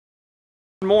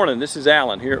morning. This is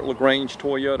Alan here at LaGrange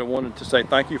Toyota. Wanted to say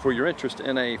thank you for your interest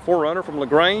in a 4Runner from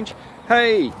LaGrange.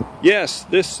 Hey, yes,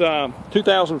 this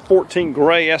 2014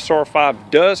 gray SR5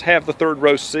 does have the third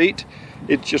row seat.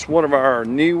 It's just one of our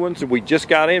new ones that we just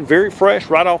got in, very fresh,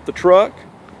 right off the truck.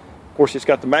 Of course, it's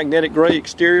got the magnetic gray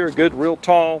exterior, good, real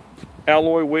tall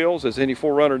alloy wheels, as any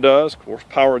 4Runner does. Of course,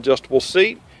 power adjustable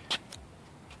seat.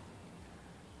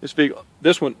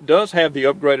 This one does have the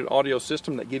upgraded audio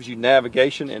system that gives you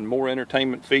navigation and more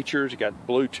entertainment features. You got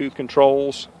Bluetooth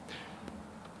controls.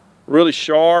 Really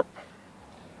sharp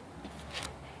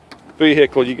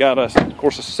vehicle. You got, of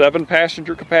course, a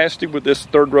 7-passenger capacity with this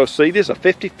third row seat. It's a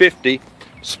 50-50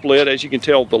 split. As you can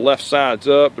tell, the left side's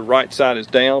up, the right side is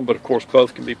down, but of course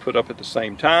both can be put up at the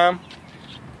same time.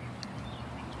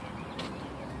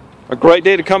 A great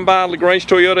day to come by LaGrange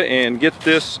Toyota and get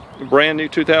this brand new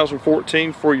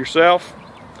 2014 for yourself.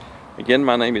 Again,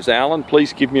 my name is Alan.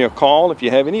 Please give me a call if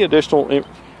you have any additional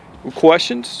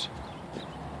questions.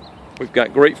 We've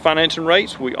got great financing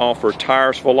rates. We offer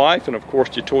tires for life, and of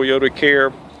course your Toyota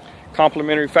Care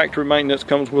complimentary factory maintenance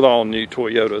comes with all new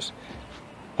Toyotas.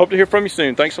 Hope to hear from you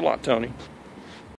soon. Thanks a lot, Tony.